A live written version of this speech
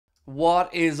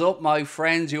What is up, my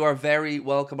friends? You are very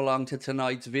welcome along to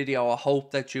tonight's video. I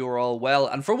hope that you are all well.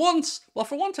 And for once, I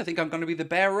think I'm going to be the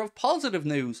bearer of positive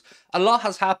news. A lot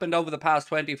has happened over the past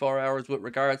 24 hours with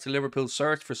regards to Liverpool's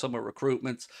search for summer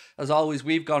recruitments. As always,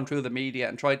 we've gone through the media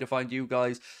and tried to find you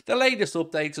guys the latest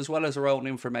updates as well as our own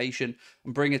information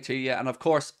and bring it to you. And of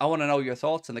course, I want to know your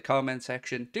thoughts in the comment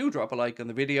section. Do drop a like on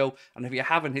the video. And if you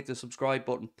haven't hit the subscribe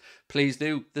button, please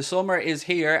do. The summer is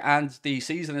here and the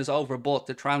season is over, but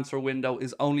the transfer window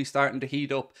is only starting to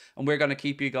heat up, and we're going to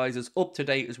keep you guys as up to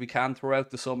date as we can throughout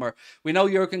the summer. We know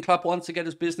Jurgen Klopp wants to get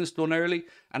his business done early,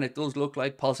 and it does look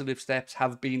like positive steps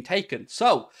have been taken.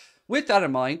 So with that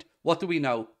in mind, what do we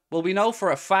know? Well, we know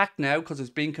for a fact now, because it's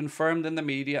been confirmed in the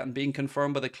media and being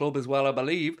confirmed by the club as well, I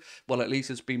believe, well, at least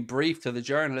it's been briefed to the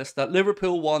journalists, that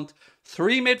Liverpool want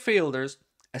 3 midfielders,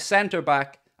 a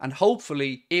centre-back, and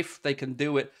hopefully, if they can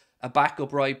do it, a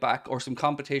backup right back or some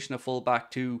competition at full back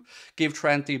to give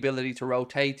Trent the ability to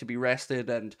rotate, to be rested,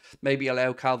 and maybe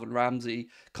allow Calvin Ramsey,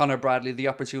 Connor Bradley the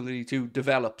opportunity to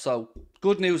develop. So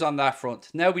good news on that front.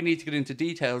 Now we need to get into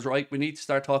details, right? We need to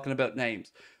start talking about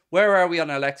names. Where are we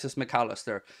on Alexis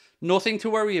McAllister? Nothing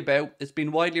to worry about. It's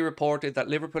been widely reported that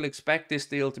Liverpool expect this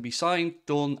deal to be signed,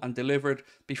 done and delivered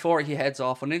before he heads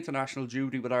off on international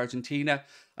duty with Argentina.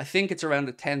 I think it's around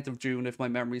the 10th of June if my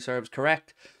memory serves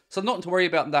correct. So nothing to worry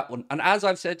about in that one. And as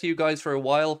I've said to you guys for a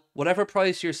while, whatever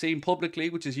price you're seeing publicly,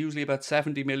 which is usually about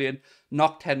 70 million,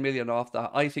 knock 10 million off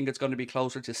that. I think it's going to be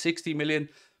closer to 60 million,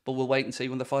 but we'll wait and see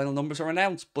when the final numbers are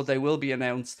announced. But they will be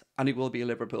announced and he will be a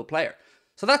Liverpool player.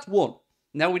 So that's one.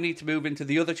 Now we need to move into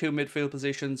the other two midfield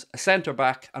positions, a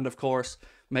centre-back and, of course,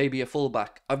 maybe a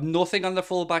full-back. I've nothing on the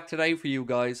full-back today for you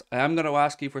guys. I am going to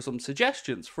ask you for some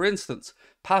suggestions. For instance,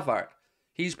 Pavard.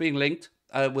 He's being linked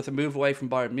with a move away from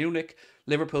Bayern Munich.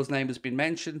 Liverpool's name has been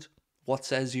mentioned. What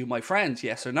says you, my friends?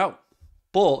 Yes or no?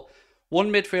 But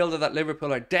one midfielder that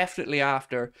Liverpool are definitely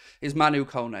after is Manu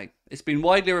Koné. It's been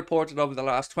widely reported over the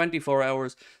last 24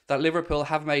 hours that Liverpool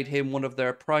have made him one of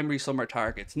their primary summer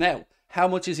targets. Now, how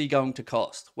much is he going to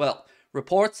cost? Well,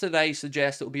 reports today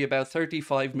suggest it will be about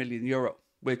 35 million euro,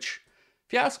 which,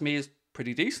 if you ask me, is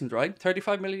pretty decent, right?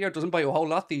 35 million euro doesn't buy a whole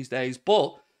lot these days,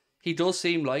 but he does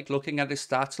seem like, looking at his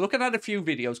stats, looking at a few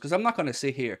videos, because I'm not going to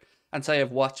sit here and say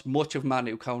I've watched much of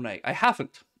Manu Koné. I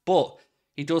haven't, but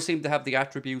he does seem to have the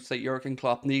attributes that Jurgen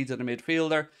Klopp needs in a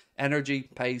midfielder: energy,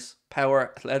 pace,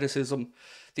 power, athleticism,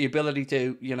 the ability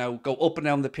to, go up and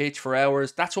down the pitch for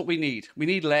hours. That's what we need. We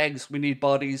need legs, we need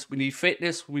bodies, we need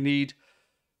fitness, we need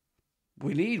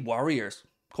warriors,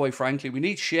 quite frankly. We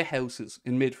need shithouses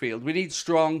in midfield. We need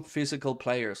strong, physical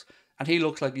players, and he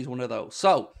looks like he's one of those.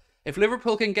 So if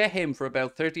Liverpool can get him for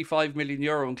about 35 million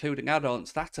euro, including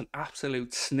add-ons, that's an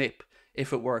absolute snip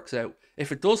if it works out.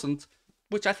 If it doesn't,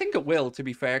 which I think it will, to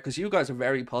be fair, because you guys are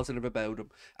very positive about him.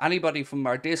 Anybody from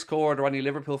our Discord or any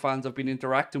Liverpool fans I've been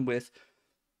interacting with,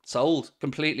 sold,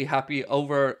 completely happy,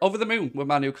 over the moon with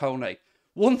Manu Koné.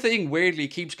 One thing weirdly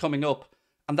keeps coming up,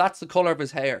 and that's the colour of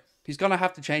his hair. He's going to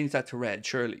have to change that to red,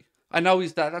 surely. I know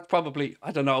that's probably,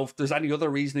 I don't know if there's any other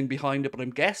reasoning behind it, but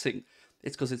I'm guessing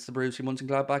it's because it's the Borussia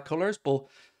Mönchengladbach colours, but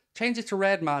change it to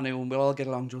red, Manu, and we'll all get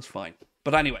along just fine.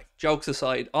 But anyway, jokes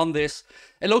aside, on this,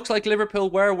 it looks like Liverpool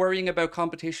were worrying about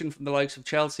competition from the likes of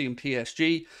Chelsea and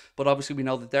PSG, but obviously we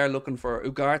know that they're looking for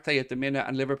Ugarte at the minute,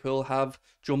 and Liverpool have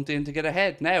jumped in to get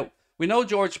ahead. Now, we know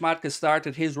George Schmadtke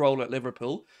started his role at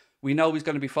Liverpool. We know he's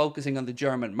going to be focusing on the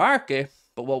German market,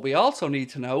 but what we also need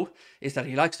to know is that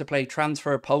he likes to play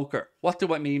transfer poker. What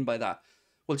do I mean by that?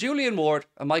 Well, Julian Ward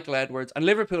and Michael Edwards and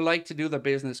Liverpool like to do their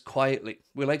business quietly.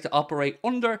 We like to operate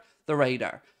under the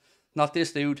radar. Not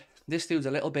this dude. This dude's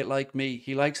a little bit like me.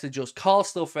 He likes to just call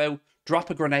stuff out, drop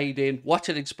a grenade in, watch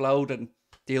it explode and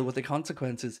deal with the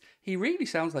consequences. He really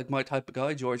sounds like my type of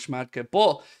guy, George Schmadtke.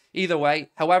 But either way,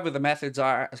 however the methods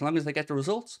are, as long as they get the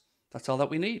results, that's all that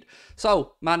we need.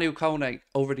 So, Manu Koné,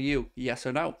 over to you. Yes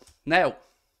or no? Now,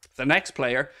 the next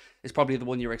player is probably the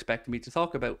one you're expecting me to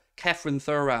talk about. Khephren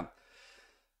Thuram.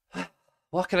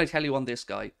 What can I tell you on this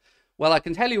guy? Well, I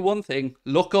can tell you one thing.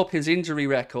 Look up his injury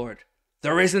record.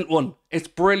 There isn't one. It's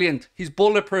brilliant. He's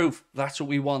bulletproof. That's what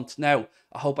we want. Now,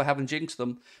 I hope I haven't jinxed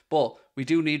them, but we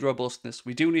do need robustness.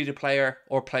 We do need a player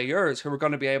or players who are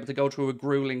going to be able to go through a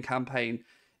grueling campaign.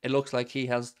 It looks like he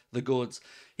has the goods.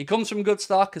 He comes from good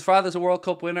stock. His father's a World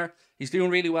Cup winner. He's doing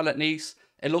really well at Nice.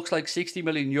 It looks like 60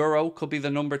 million euro could be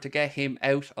the number to get him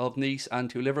out of Nice and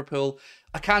to Liverpool.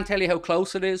 I can't tell you how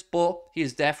close it is, but he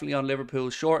is definitely on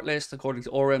Liverpool's shortlist, according to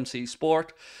RMC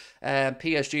Sport.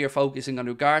 PSG are focusing on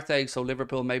Ugarte, so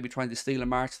Liverpool may be trying to steal a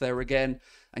march there again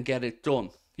and get it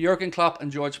done. Jurgen Klopp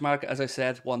and George Mark, as I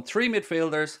said, want 3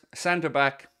 midfielders, a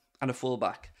centre-back and a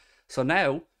full-back. So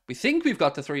now We think we've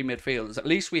got the three midfielders. At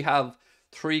least we have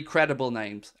three credible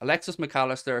names. Alexis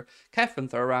McAllister, Khephren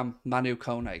Thuram, Manu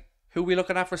Koné. Who are we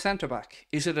looking at for centre-back?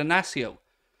 Is it Inacio?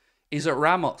 Is it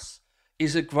Ramos?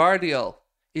 Is it Gvardiol?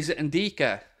 Is it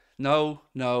Ndika? No,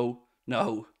 no,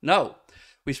 no, no.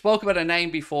 We spoke about a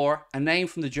name before, a name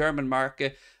from the German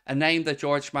market, a name that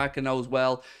George Schmaka knows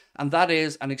well, and that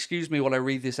is, and excuse me while I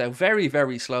read this out very,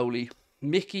 very slowly,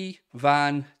 Mickey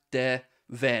van de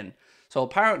Ven. So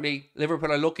apparently,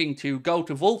 Liverpool are looking to go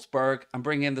to Wolfsburg and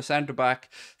bring in the centre-back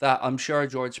that I'm sure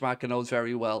George Schmaka knows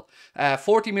very well.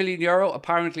 40 million euro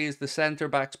apparently is the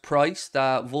centre-back's price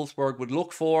that Wolfsburg would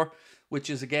look for, which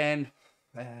is again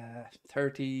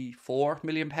 34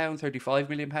 million pounds, 35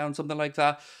 million pounds, something like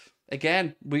that.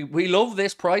 Again, we love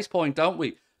this price point, don't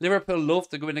we? Liverpool love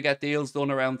to go in and get deals done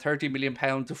around £30 million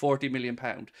to £40 million.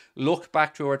 Look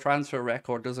back to our transfer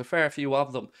record. There's a fair few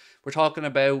of them. We're talking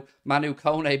about Manu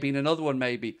Koné being another one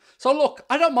maybe. So look,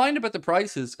 I don't mind about the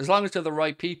prices as long as they're the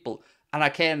right people. And I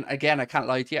can't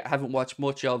lie to you, I haven't watched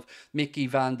much of Mickey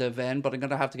van de Ven, but I'm going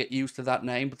to have to get used to that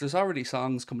name. But there's already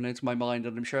songs coming into my mind,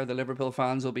 and I'm sure the Liverpool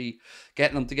fans will be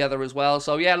getting them together as well.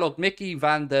 So yeah, look, Mickey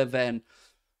van de Ven.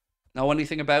 Know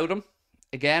anything about him?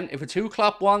 Again, if it's who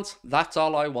Klopp wants, that's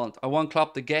all I want. I want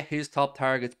Klopp to get his top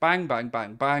targets, bang, bang,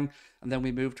 bang, bang, and then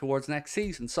we move towards next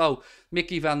season. So,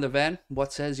 Mickey van de Ven,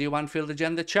 what says you Anfield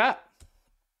Agenda chat?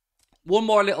 One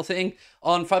more little thing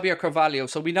on Fabio Carvalho.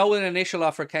 So we know an initial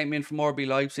offer came in from RB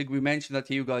Leipzig. We mentioned that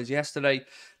to you guys yesterday.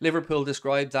 Liverpool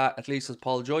described that, at least as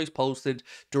Paul Joyce posted,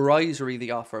 derisory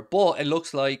the offer. But it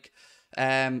looks like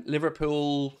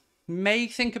Liverpool may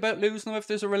think about losing him if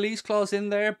there's a release clause in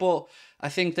there. But I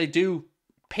think they do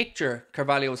picture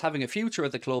Carvalho as having a future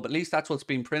at the club. At least that's what's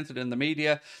been printed in the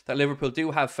media, that Liverpool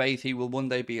do have faith he will one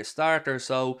day be a starter.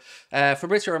 So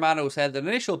Fabrizio Romano said the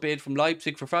initial bid from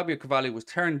Leipzig for Fabio Carvalho was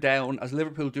turned down as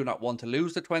Liverpool do not want to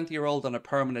lose the 20-year-old on a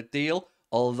permanent deal,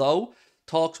 although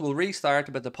talks will restart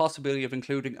about the possibility of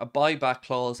including a buyback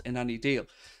clause in any deal.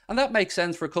 And that makes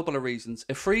sense for a couple of reasons.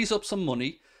 It frees up some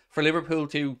money for Liverpool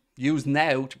to use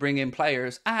now to bring in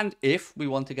players, and if we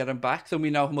want to get him back, then we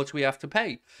know how much we have to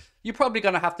pay. You're probably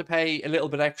going to have to pay a little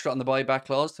bit extra on the buyback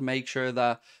clause to make sure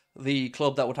that the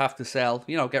club that would have to sell,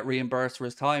 you know, get reimbursed for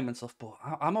his time and stuff. But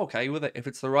I'm okay with it. If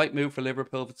it's the right move for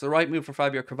Liverpool, if it's the right move for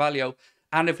Fabio Carvalho,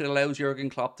 and if it allows Jurgen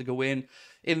Klopp to go in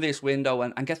this window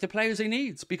and get the players he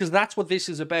needs. Because that's what this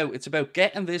is about. It's about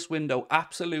getting this window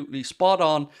absolutely spot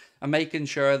on and making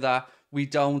sure that we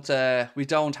don't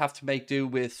have to make do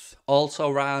with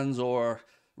also-rans or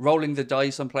rolling the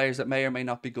dice on players that may or may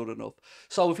not be good enough.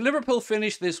 So if Liverpool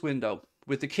finish this window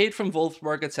with the kid from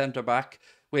Wolfsburg at centre-back,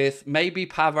 with maybe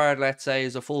Pavard, let's say,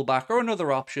 as a full-back or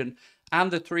another option,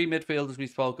 and the three midfielders we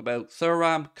spoke about,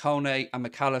 Thuram, Koné and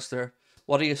McAllister,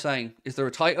 what are you saying? Is there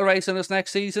a title race in this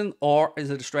next season, or is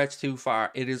it a stretch too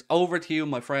far? It is over to you,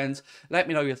 my friends. Let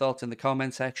me know your thoughts in the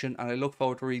comment section, and I look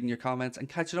forward to reading your comments and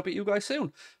catching up with you guys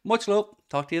soon. Much love.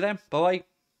 Talk to you then. Bye-bye.